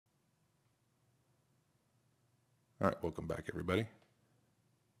Alright, welcome back everybody.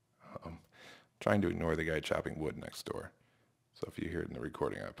 Trying to ignore the guy chopping wood next door. So if you hear it in the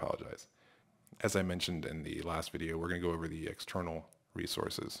recording, I apologize. As I mentioned in the last video, we're going to go over the external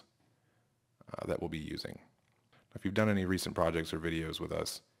resources that we'll be using. If you've done any recent projects or videos with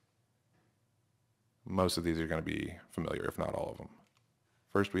us, most of these are going to be familiar, if not all of them.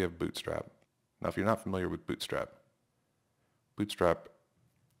 First, we have Bootstrap. Now, if you're not familiar with Bootstrap is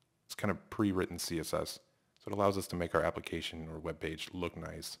kind of pre-written CSS, so it allows us to make our application or web page look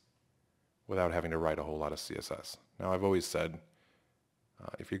nice without having to write a whole lot of CSS. Now, I've always said,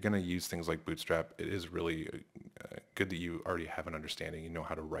 if you're going to use things like Bootstrap, it is really good that you already have an understanding, you know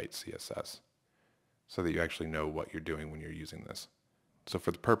how to write CSS, so that you actually know what you're doing when you're using this. So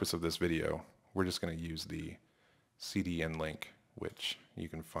for the purpose of this video, we're just going to use the CDN link, which you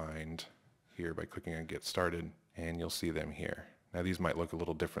can find here by clicking on Get Started, and you'll see them here. Now these might look a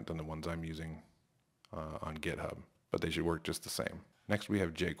little different than the ones I'm using on GitHub, but they should work just the same. Next we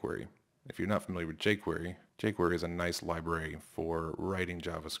have jQuery. If you're not familiar with jQuery, jQuery is a nice library for writing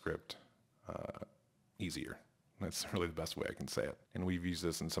JavaScript easier. That's really the best way I can say it. And we've used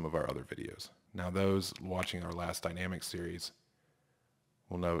this in some of our other videos. Now those watching our last dynamic series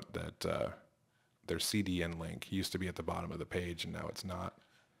will note that their CDN link used to be at the bottom of the page and now it's not.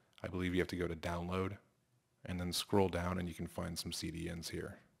 I believe you have to go to download and then scroll down and you can find some CDNs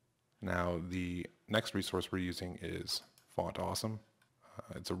here. Now the next resource we're using is Font Awesome.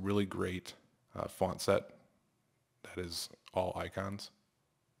 It's a really great font set that is all icons.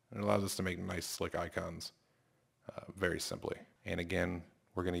 It allows us to make nice slick icons very simply. And again,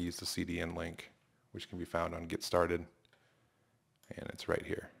 we're going to use the CDN link, which can be found on Get Started, and it's right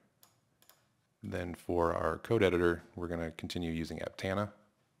here. Then for our code editor, we're going to continue using Aptana,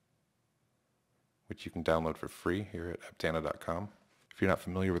 which you can download for free here at aptana.com. If you're not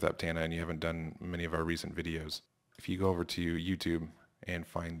familiar with Aptana and you haven't done many of our recent videos, if you go over to YouTube and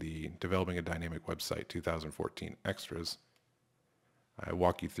find the Developing a Dynamic Website 2014 Extras, I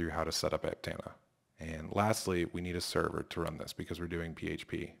walk you through how to set up Aptana. And lastly, we need a server to run this because we're doing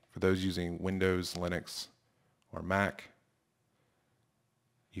PHP. For those using Windows, Linux, or Mac,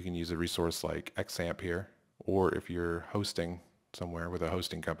 you can use a resource like XAMPP here, or if you're hosting somewhere with a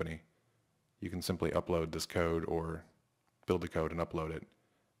hosting company, you can simply upload this code or build the code and upload it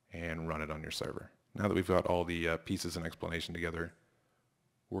and run it on your server. Now that we've got all the pieces and explanation together,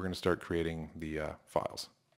 we're going to start creating the files.